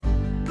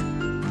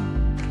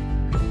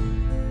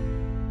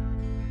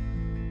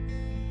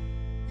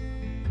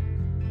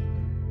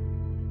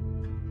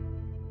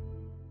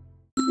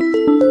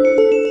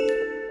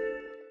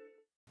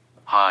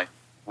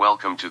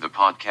to the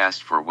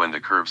podcast for When the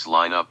Curves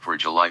Line Up for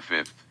July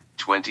 5th,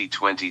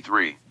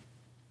 2023.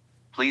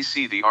 Please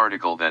see the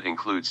article that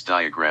includes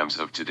diagrams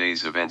of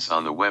today's events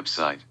on the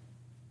website.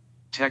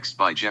 Text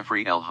by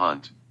Jeffrey L.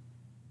 Hunt.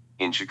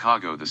 In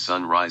Chicago, the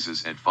sun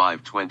rises at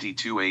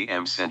 5:22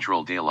 a.m.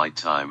 Central Daylight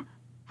Time,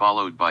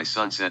 followed by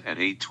sunset at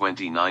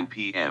 8:29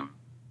 p.m.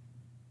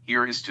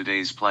 Here is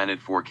today's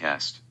planet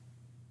forecast.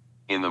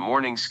 In the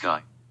morning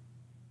sky,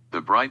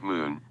 the bright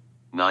moon,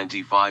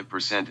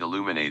 95%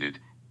 illuminated,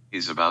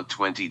 is about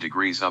 20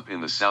 degrees up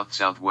in the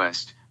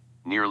south-southwest,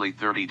 nearly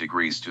 30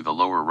 degrees to the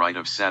lower right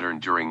of Saturn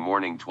during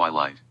morning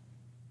twilight.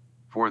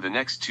 For the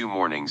next 2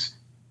 mornings,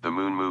 the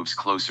moon moves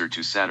closer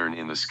to Saturn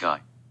in the sky.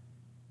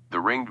 The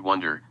ringed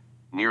wonder,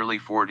 nearly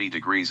 40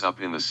 degrees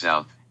up in the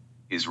south,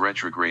 is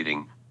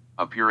retrograding,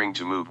 appearing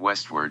to move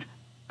westward,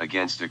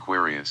 against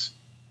Aquarius.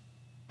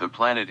 The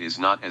planet is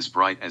not as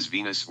bright as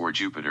Venus or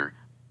Jupiter,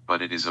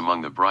 but it is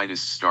among the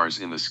brightest stars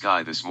in the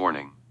sky this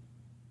morning.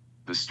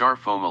 The star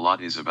Fomalhaut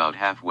is about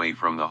halfway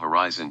from the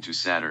horizon to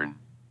Saturn.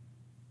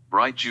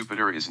 Bright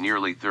Jupiter is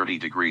nearly 30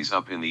 degrees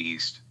up in the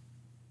east.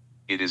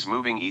 It is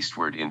moving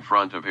eastward in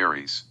front of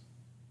Aries.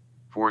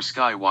 For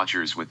sky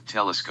watchers with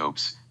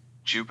telescopes,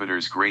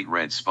 Jupiter's great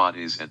red spot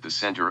is at the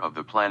center of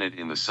the planet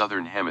in the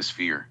southern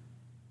hemisphere.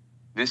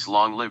 This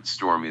long-lived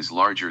storm is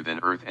larger than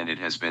Earth, and it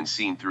has been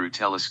seen through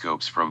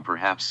telescopes from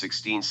perhaps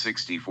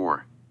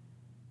 1664.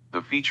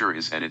 The feature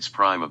is at its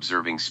prime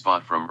observing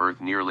spot from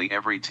Earth nearly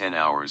every 10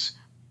 hours,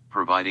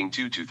 providing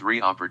 2 to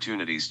 3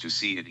 opportunities to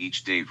see it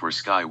each day for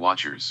sky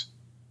watchers.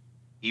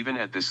 Even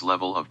at this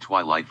level of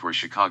twilight for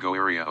Chicago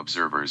area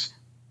observers,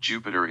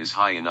 Jupiter is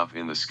high enough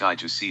in the sky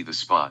to see the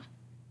spot.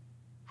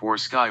 For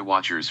sky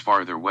watchers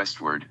farther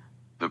westward,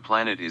 the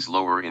planet is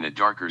lower in a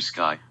darker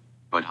sky,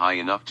 but high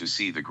enough to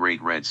see the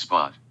great red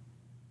spot.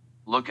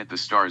 Look at the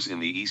stars in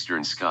the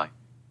eastern sky.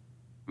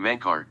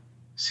 Menkaure,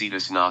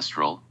 Cetus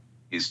Nostril,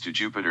 is to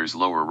Jupiter's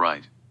lower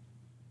right.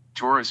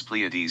 Taurus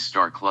Pleiades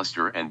star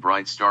cluster and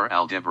bright star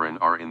Aldebaran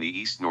are in the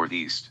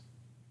east-northeast.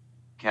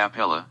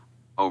 Capella,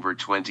 over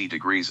 20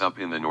 degrees up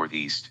in the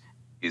northeast,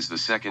 is the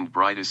second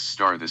brightest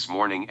star this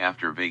morning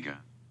after Vega.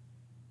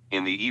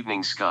 In the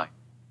evening sky,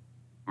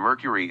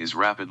 Mercury is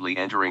rapidly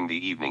entering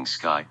the evening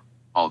sky,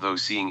 although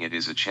seeing it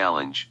is a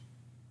challenge.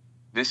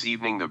 This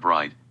evening the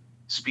bright,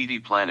 speedy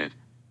planet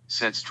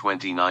sets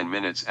 29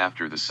 minutes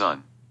after the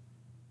sun.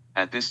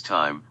 At this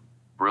time,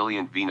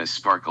 brilliant Venus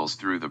sparkles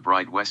through the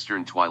bright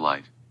western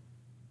twilight.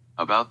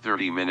 About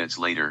 30 minutes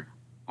later,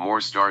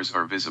 more stars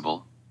are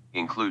visible,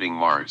 including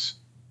Mars.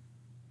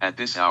 At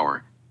this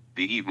hour,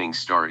 the evening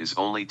star is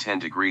only 10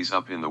 degrees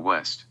up in the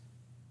west.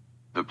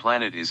 The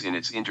planet is in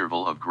its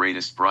interval of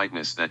greatest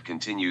brightness that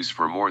continues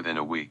for more than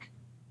a week.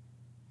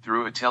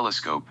 Through a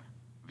telescope,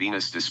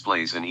 Venus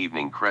displays an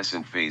evening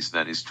crescent phase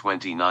that is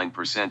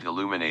 29%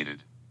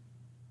 illuminated.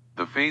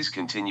 The phase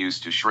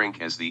continues to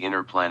shrink as the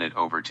inner planet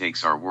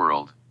overtakes our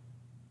world.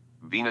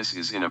 Venus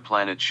is in a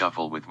planet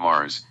shuffle with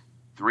Mars,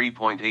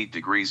 3.8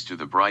 degrees to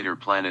the brighter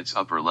planet's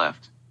upper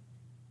left.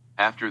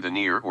 After the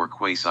near or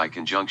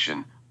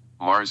quasi-conjunction,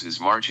 Mars is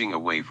marching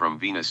away from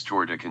Venus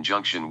toward a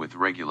conjunction with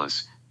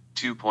Regulus,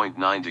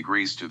 2.9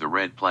 degrees to the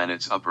red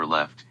planet's upper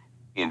left,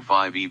 in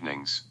 5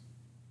 evenings.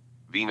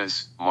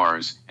 Venus,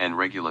 Mars, and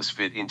Regulus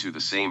fit into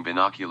the same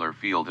binocular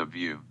field of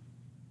view.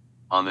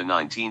 On the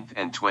 19th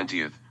and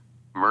 20th,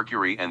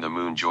 Mercury and the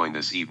Moon join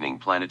this evening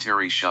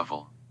planetary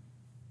shuffle.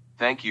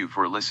 Thank you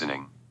for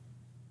listening.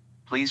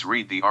 Please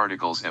read the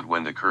articles at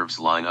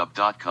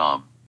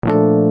whenthecurveslineup.com.